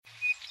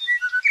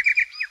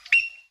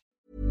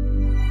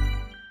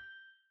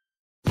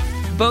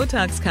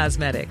Botox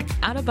Cosmetic,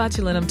 out of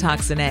botulinum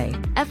toxin A,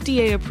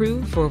 FDA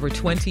approved for over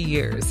 20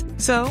 years.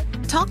 So,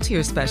 talk to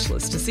your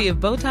specialist to see if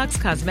Botox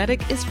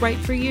Cosmetic is right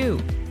for you.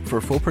 For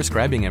full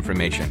prescribing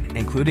information,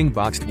 including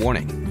boxed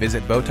warning,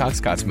 visit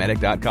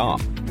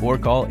BotoxCosmetic.com or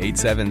call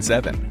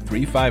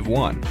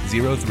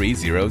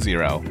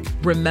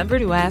 877-351-0300. Remember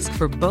to ask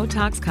for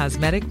Botox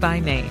Cosmetic by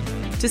name.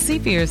 To see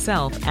for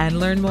yourself and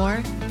learn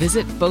more,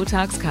 visit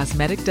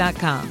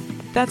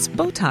BotoxCosmetic.com. That's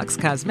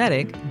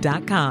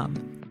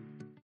BotoxCosmetic.com.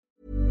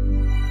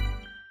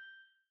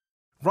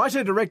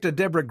 Writer-director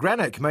Debra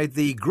Granik made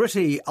the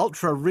gritty,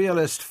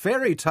 ultra-realist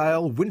fairy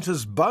tale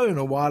Winter's Bone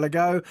a while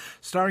ago,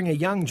 starring a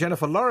young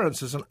Jennifer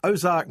Lawrence as an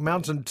Ozark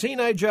Mountain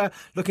teenager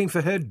looking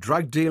for her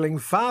drug-dealing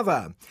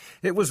father.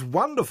 It was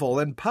wonderful,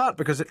 in part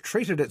because it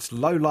treated its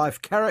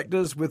low-life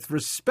characters with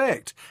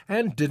respect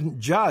and didn't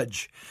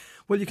judge.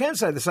 Well, you can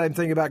say the same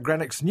thing about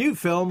Granik's new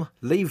film,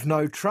 Leave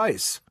No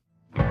Trace.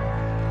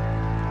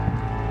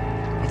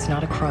 It's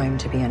not a crime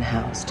to be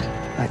unhoused,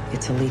 but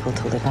it's illegal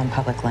to live on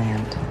public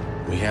land.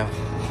 We have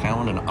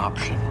found an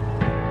option.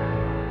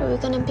 Are we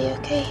gonna be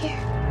okay here?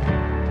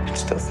 We can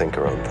still think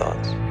our own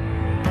thoughts.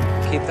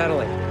 Keep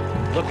pedaling.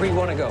 Look where you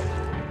want to go.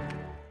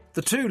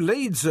 The two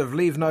leads of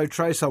Leave No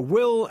Trace are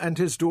Will and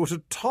his daughter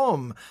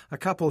Tom, a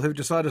couple who've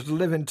decided to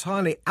live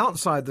entirely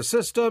outside the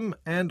system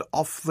and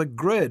off the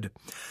grid.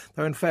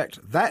 Though in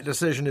fact that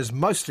decision is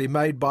mostly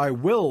made by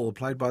Will,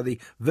 played by the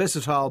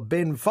versatile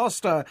Ben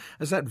Foster,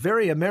 as that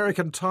very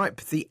American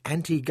type, the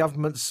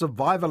anti-government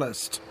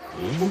survivalist.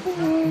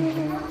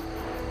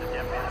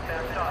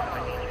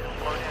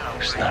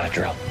 It's not a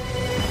drill.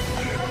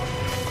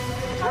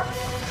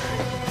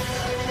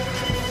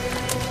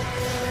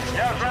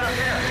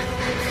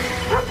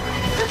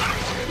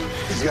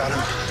 He's got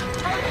him.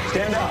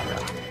 Stand up.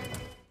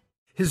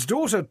 His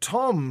daughter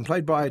Tom,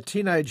 played by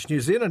teenage New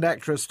Zealand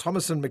actress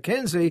Thomasin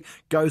McKenzie,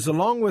 goes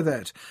along with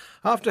it.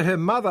 After her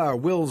mother,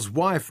 Will's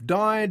wife,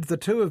 died, the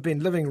two have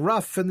been living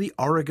rough in the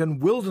Oregon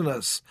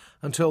wilderness,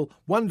 until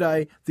one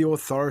day the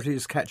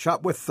authorities catch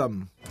up with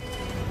them.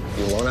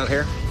 You alone out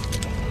here?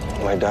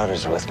 My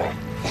daughter's with me.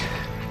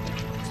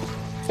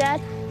 Dad?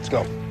 Let's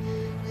go.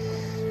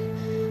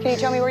 Can you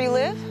tell me where you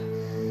live?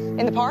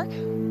 In the park?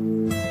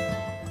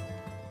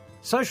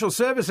 Social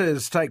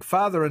services take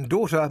father and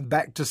daughter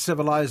back to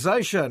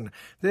civilization.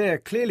 They're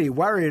clearly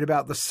worried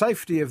about the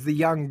safety of the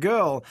young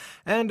girl,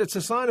 and it's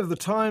a sign of the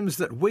times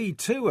that we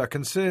too are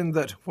concerned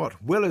that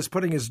what Will is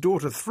putting his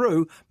daughter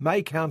through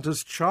may count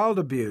as child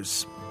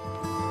abuse.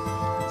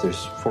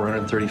 There's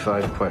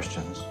 435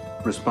 questions.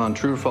 Respond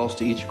true or false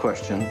to each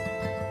question.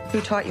 Who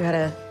taught you how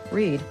to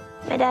read?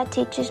 My dad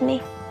teaches me.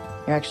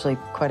 You're actually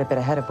quite a bit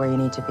ahead of where you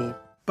need to be.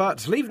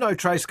 But Leave No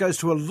Trace goes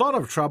to a lot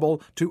of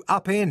trouble to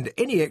upend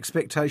any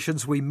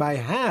expectations we may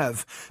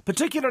have,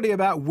 particularly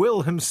about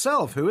Will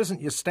himself, who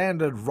isn't your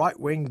standard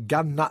right-wing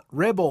gun-nut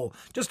rebel,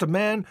 just a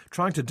man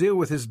trying to deal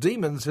with his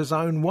demons his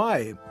own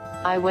way.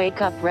 I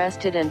wake up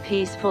rested and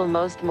peaceful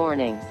most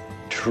mornings.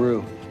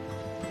 True.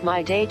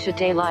 My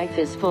day-to-day life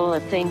is full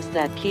of things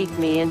that keep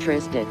me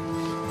interested.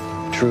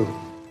 True.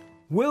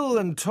 Will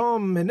and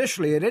Tom,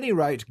 initially at any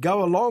rate,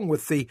 go along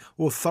with the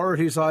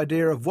authorities'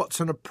 idea of what's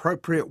an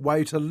appropriate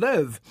way to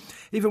live,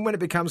 even when it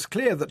becomes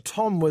clear that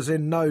Tom was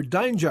in no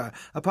danger,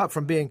 apart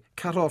from being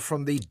cut off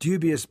from the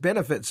dubious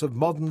benefits of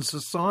modern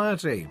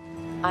society.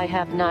 I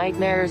have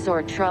nightmares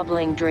or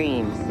troubling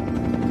dreams.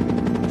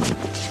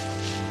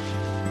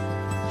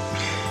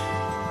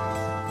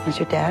 Was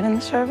your dad in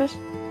the service?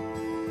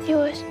 He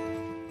was.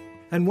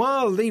 And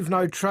while Leave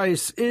No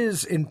Trace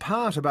is, in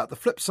part, about the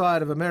flip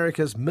side of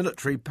America's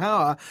military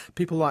power,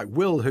 people like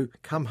Will who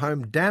come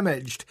home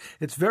damaged,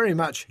 it's very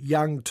much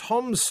young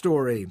Tom's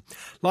story.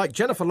 Like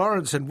Jennifer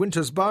Lawrence in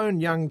Winter's Bone,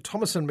 young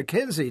Thomasin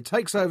McKenzie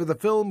takes over the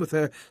film with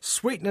her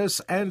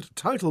sweetness and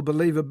total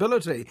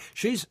believability.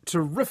 She's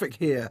terrific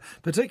here,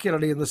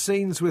 particularly in the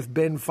scenes with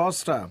Ben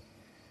Foster.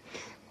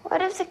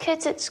 What if the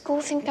kids at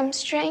school think I'm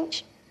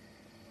strange?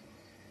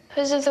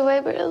 Because of the way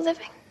we're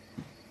living?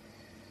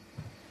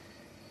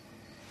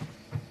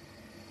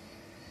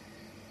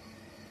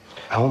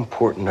 How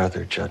important are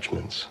their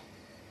judgments?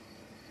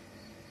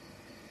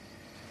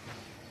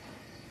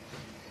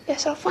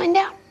 Guess I'll find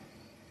out.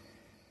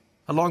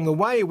 Along the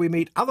way, we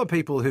meet other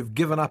people who've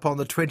given up on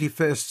the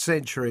 21st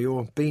century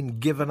or been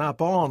given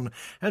up on,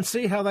 and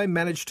see how they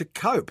manage to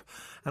cope.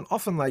 And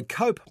often they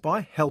cope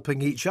by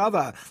helping each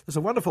other. There's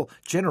a wonderful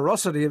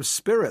generosity of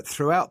spirit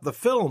throughout the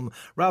film,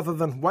 rather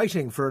than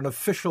waiting for an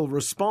official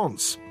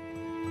response.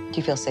 Do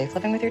you feel safe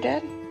living with your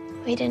dad?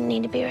 We didn't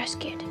need to be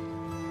rescued.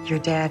 Your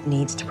dad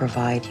needs to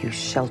provide you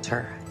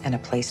shelter and a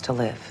place to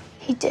live.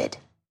 He did.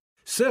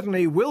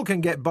 Certainly, Will can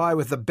get by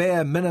with the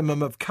bare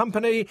minimum of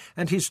company,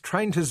 and he's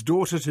trained his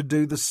daughter to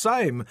do the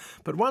same.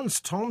 But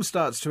once Tom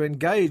starts to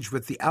engage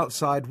with the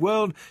outside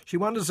world, she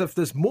wonders if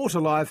there's more to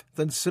life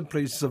than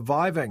simply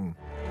surviving.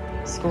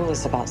 School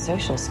is about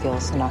social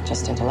skills, not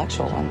just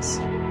intellectual ones.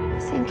 I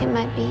think it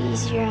might be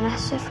easier on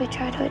us if we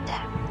try to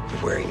adapt.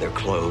 We're wearing their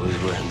clothes,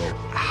 we're in their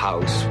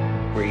house,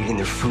 we're eating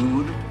their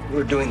food,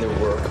 we're doing their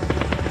work.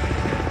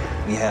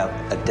 We have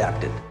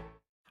adapted.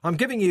 I'm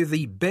giving you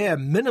the bare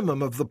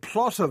minimum of the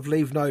plot of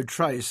Leave No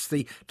Trace.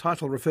 The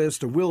title refers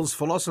to Will's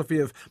philosophy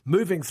of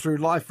moving through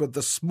life with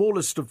the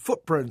smallest of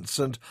footprints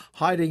and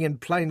hiding in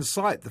plain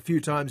sight the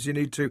few times you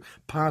need to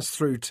pass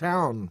through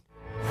town.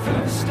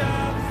 First of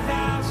a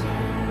thousand,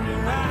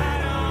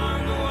 right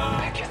on the wall.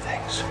 Pack your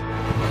things.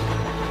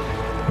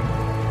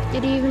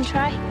 Did you even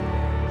try?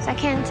 'Cause I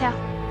can't tell.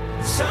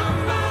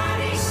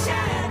 Somebody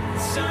said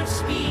it's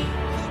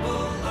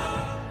unspeakable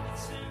love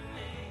to me.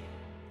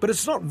 But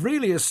it's not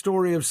really a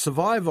story of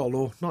survival,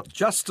 or not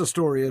just a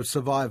story of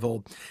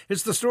survival.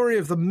 It's the story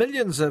of the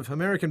millions of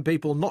American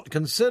people not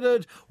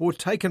considered or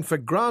taken for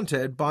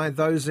granted by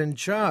those in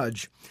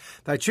charge.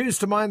 They choose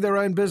to mind their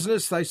own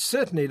business. They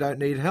certainly don't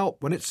need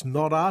help when it's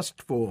not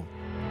asked for.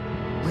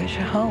 Where's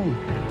your home?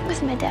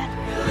 With my dad.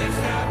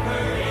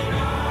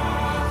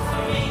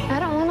 I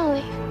don't want to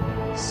leave.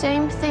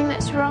 Same thing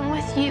that's wrong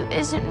with you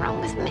isn't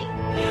wrong with me.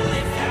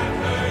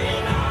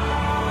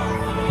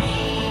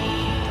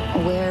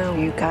 Where are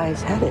you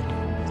guys headed?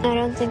 I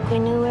don't think we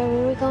knew where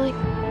we were going.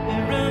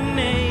 It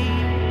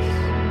remains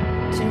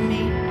to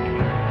me.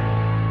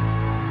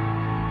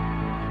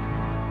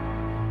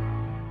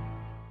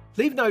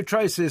 Leave No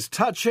Trace is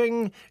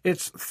touching,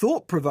 it's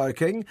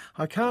thought-provoking,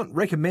 I can't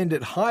recommend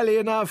it highly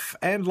enough,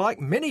 and like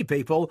many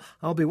people,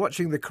 I'll be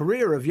watching the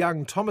career of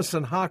young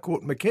Thomasin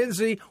Harcourt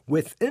McKenzie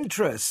with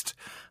interest.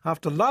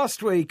 After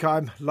last week,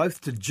 I'm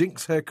loath to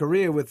jinx her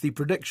career with the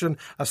prediction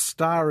a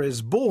star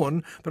is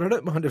born, but I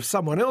don't mind if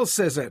someone else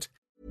says it.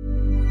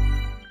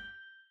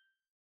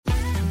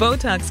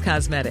 Botox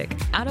Cosmetic,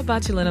 out of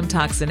botulinum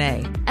toxin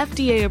A,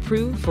 FDA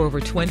approved for over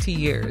 20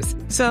 years.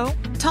 So,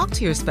 talk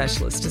to your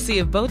specialist to see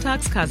if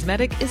Botox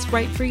Cosmetic is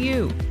right for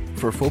you.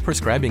 For full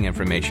prescribing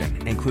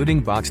information, including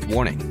boxed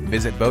warning,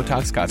 visit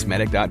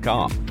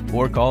BotoxCosmetic.com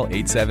or call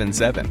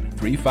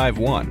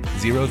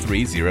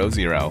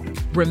 877-351-0300.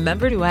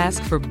 Remember to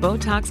ask for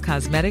Botox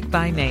Cosmetic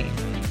by name.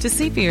 To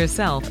see for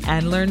yourself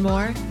and learn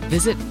more,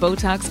 visit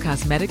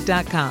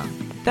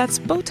BotoxCosmetic.com. That's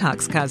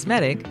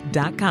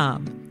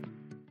BotoxCosmetic.com.